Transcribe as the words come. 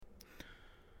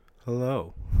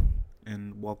Hello,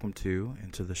 and welcome to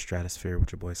Into the Stratosphere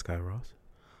with your boy Sky Rose.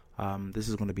 This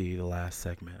is going to be the last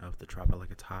segment of the Drop It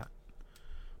Like It's Hot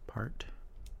part.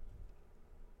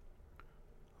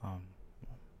 Um,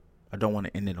 I don't want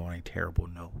to end it on a terrible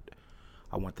note.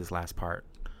 I want the last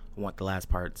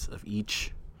parts of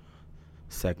each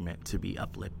segment to be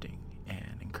uplifting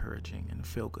and encouraging and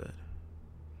feel good.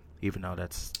 Even though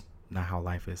that's not how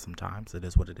life is sometimes, it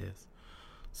is what it is.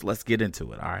 So let's get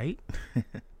into it, all right?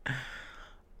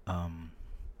 um,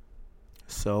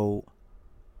 so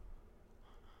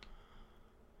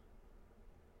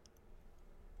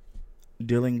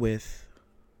dealing with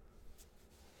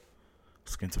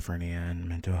schizophrenia and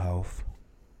mental health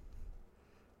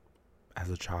as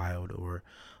a child or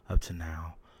up to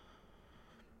now,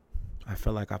 I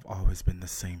feel like I've always been the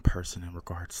same person in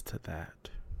regards to that.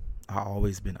 I've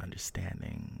always been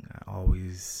understanding. I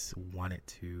always wanted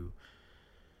to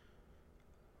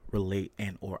relate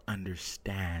and or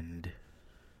understand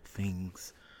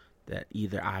things that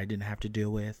either I didn't have to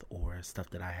deal with or stuff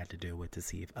that I had to deal with to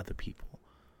see if other people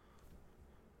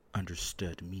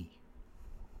understood me.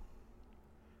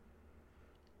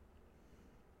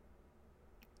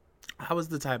 I was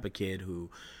the type of kid who,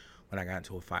 when I got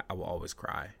into a fight, I would always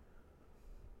cry.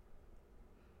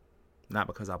 Not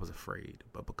because I was afraid,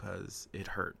 but because it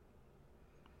hurt.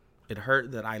 It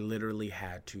hurt that I literally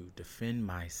had to defend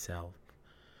myself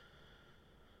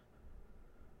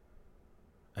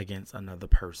against another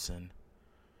person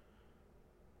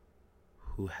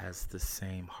who has the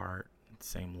same heart,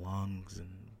 same lungs and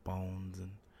bones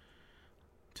and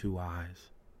two eyes.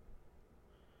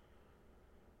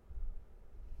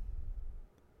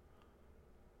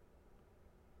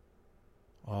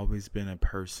 Always been a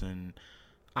person,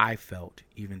 I felt,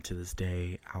 even to this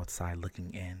day, outside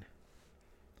looking in.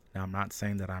 Now, I'm not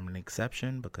saying that I'm an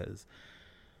exception, because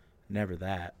never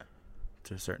that,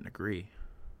 to a certain degree.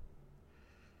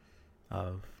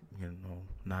 Of,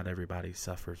 not everybody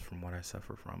suffers from what I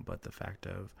suffer from, but the fact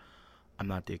of I'm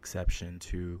not the exception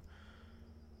to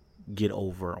get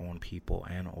over on people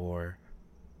and or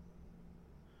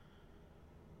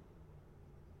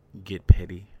get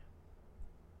pity.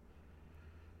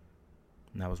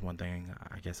 And that was one thing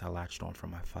I guess I latched on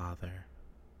from my father.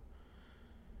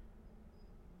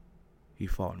 He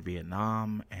fought in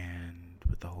Vietnam and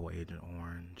with the whole Agent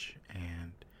Orange,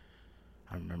 and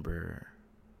I remember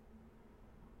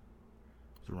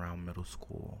it was around middle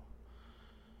school.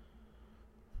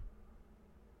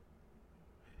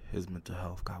 His mental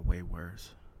health got way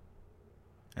worse.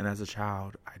 And as a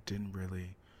child, I didn't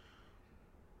really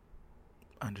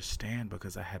understand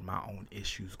because I had my own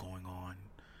issues going on.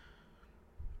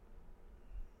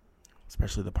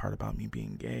 Especially the part about me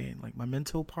being gay. And like my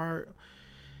mental part,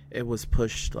 it was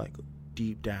pushed like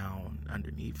deep down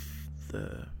underneath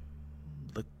the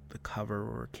cover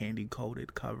or candy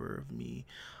coated cover of me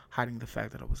hiding the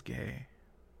fact that I was gay.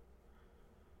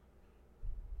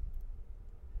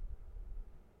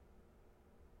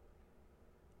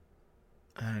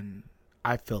 And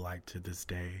I feel like to this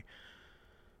day,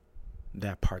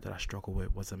 that part that I struggle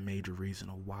with was a major reason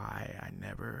of why I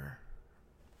never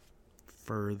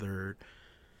furthered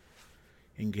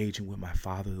engaging with my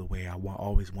father the way I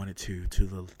always wanted to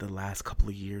the last couple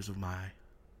of years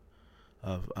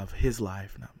of of his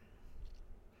life. Now,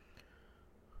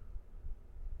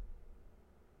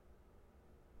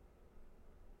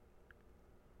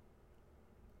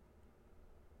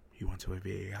 he went to a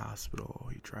VA hospital.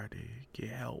 He tried to get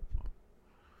help.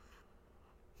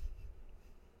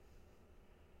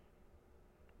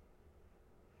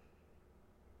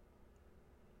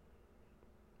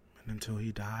 And until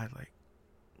he died, like,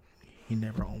 he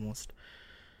never almost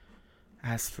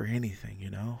asked for anything,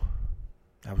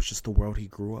 That was just the world he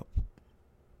grew up,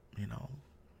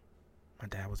 My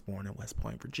dad was born in West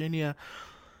Point, Virginia,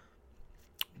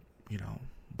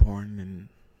 born in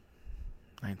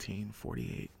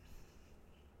 1948.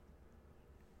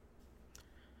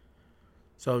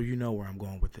 So you know where I'm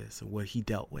going with this and what he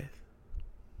dealt with.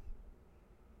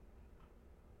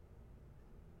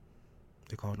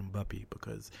 They called him Buppy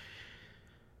because,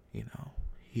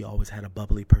 he always had a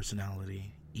bubbly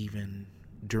personality, even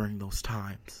during those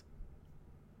times.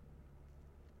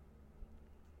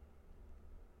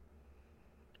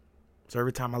 So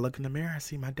every time I look in the mirror, I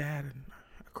see my dad and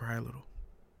I cry a little.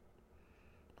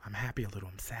 I'm happy a little.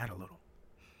 I'm sad a little.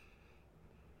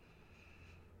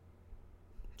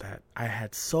 That I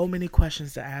had so many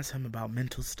questions to ask him about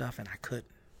mental stuff and I couldn't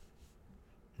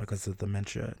because of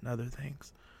dementia and other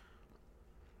things.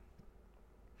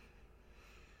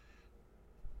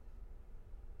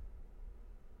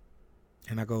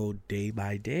 And I go day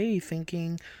by day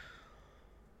thinking,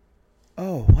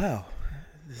 Oh, well,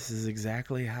 this is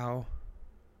exactly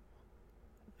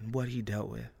what he dealt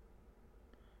with.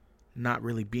 Not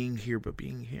really being here, but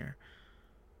being here.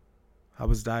 I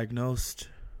was diagnosed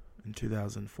in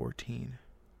 2014.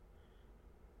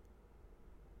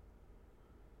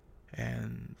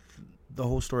 And the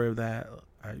whole story of that,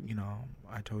 I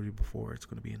told you before, it's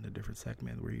going to be in a different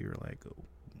segment where you're like,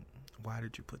 why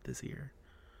did you put this here?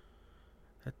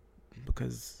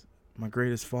 Because my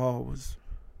greatest fall was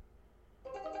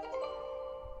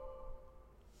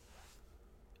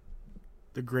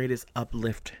the greatest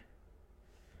uplift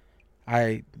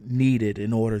I needed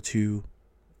in order to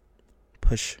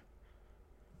push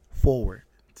forward,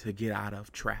 to get out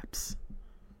of traps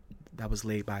that was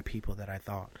laid by people that I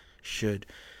thought should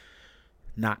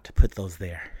not put those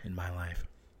there in my life.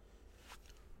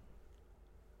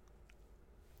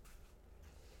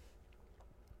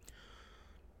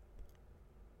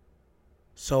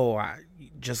 So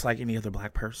just like any other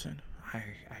black person, I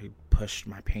pushed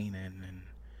my pain in, and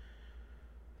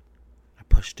I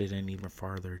pushed it in even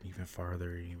farther and even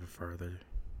farther and even farther.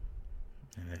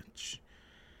 And it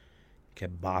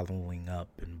kept bottling up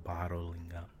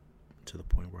to the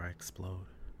point where I explode.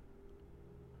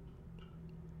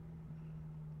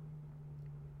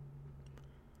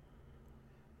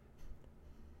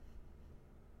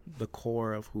 The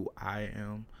core of who I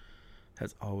am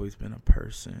has always been a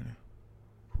person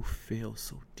who feels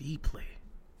so deeply.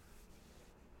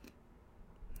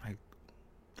 Like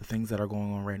the things that are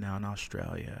going on right now in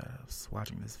Australia. I was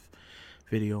watching this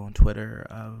video on Twitter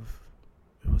of,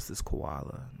 it was this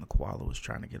koala, and the koala was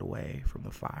trying to get away from the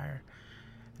fire.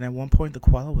 And at one point the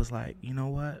koala was like, you know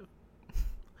what?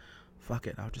 Fuck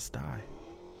it, I'll just die.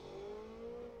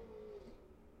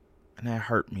 And that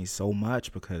hurt me so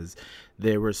much because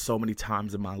there were so many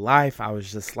times in my life I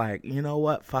was just like, you know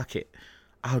what? Fuck it.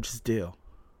 I'll just deal.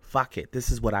 Fuck it.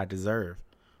 This is what I deserve.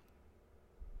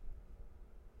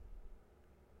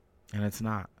 And it's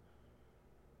not.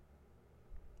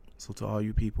 So to all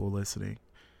you people listening,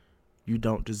 you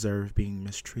don't deserve being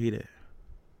mistreated.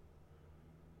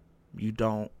 You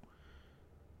don't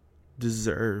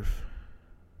deserve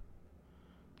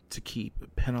to keep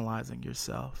penalizing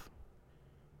yourself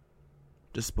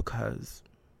just because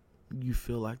you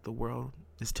feel like the world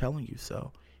is telling you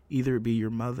so. Either it be your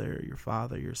mother, your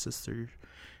father, your sister,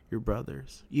 your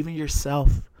brothers, even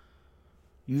yourself.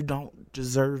 You don't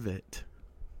deserve it.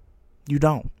 You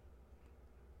don't.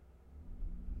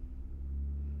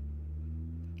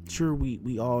 Sure,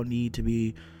 we all need to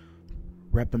be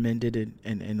reprimanded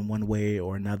in one way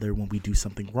or another when we do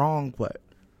something wrong, but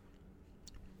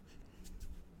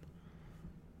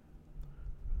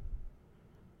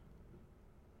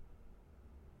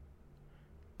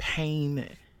pain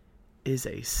is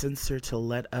a sensor to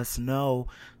let us know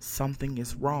something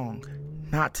is wrong.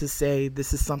 Not to say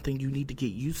this is something you need to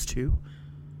get used to.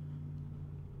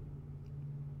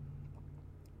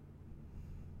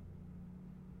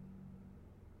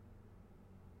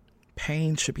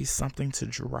 Pain should be something to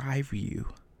drive you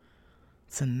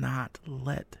to not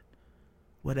let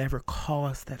whatever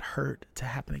caused that hurt to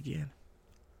happen again.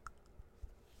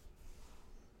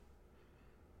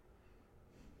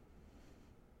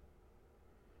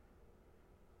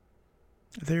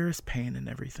 There is pain in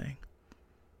everything.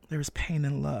 There's pain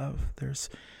in love.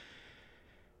 There's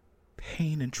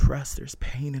pain in trust. There's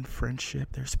pain in friendship.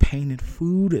 There's pain in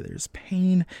food. There's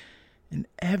pain in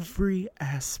every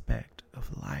aspect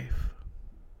of life.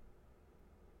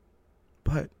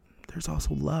 But there's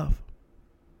also love.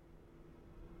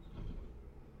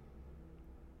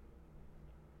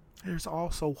 There's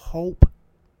also hope.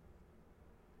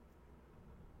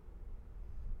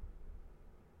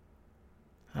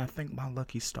 I thank my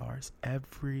lucky stars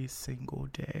every single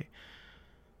day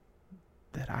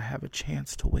that I have a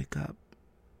chance to wake up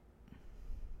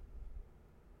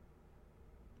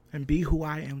and be who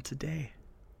I am today.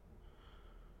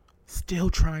 Still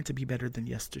trying to be better than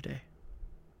yesterday.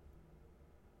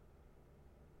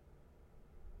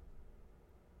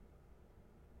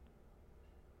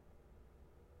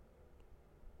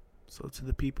 So to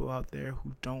the people out there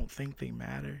who don't think they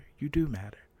matter, you do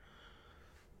matter.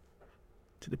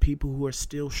 To the people who are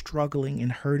still struggling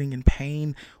and hurting and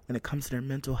pain when it comes to their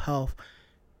mental health,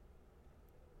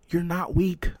 you're not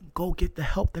weak. Go get the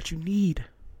help that you need.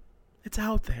 It's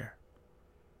out there.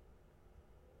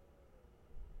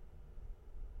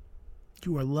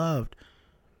 You are loved.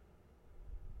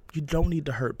 You don't need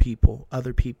to hurt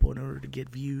other people in order to get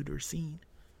viewed or seen.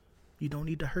 You don't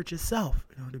need to hurt yourself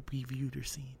in order to be viewed or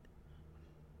seen.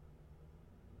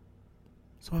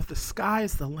 So if the sky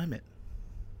is the limit,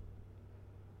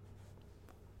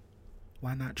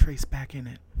 why not trace back in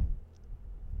it?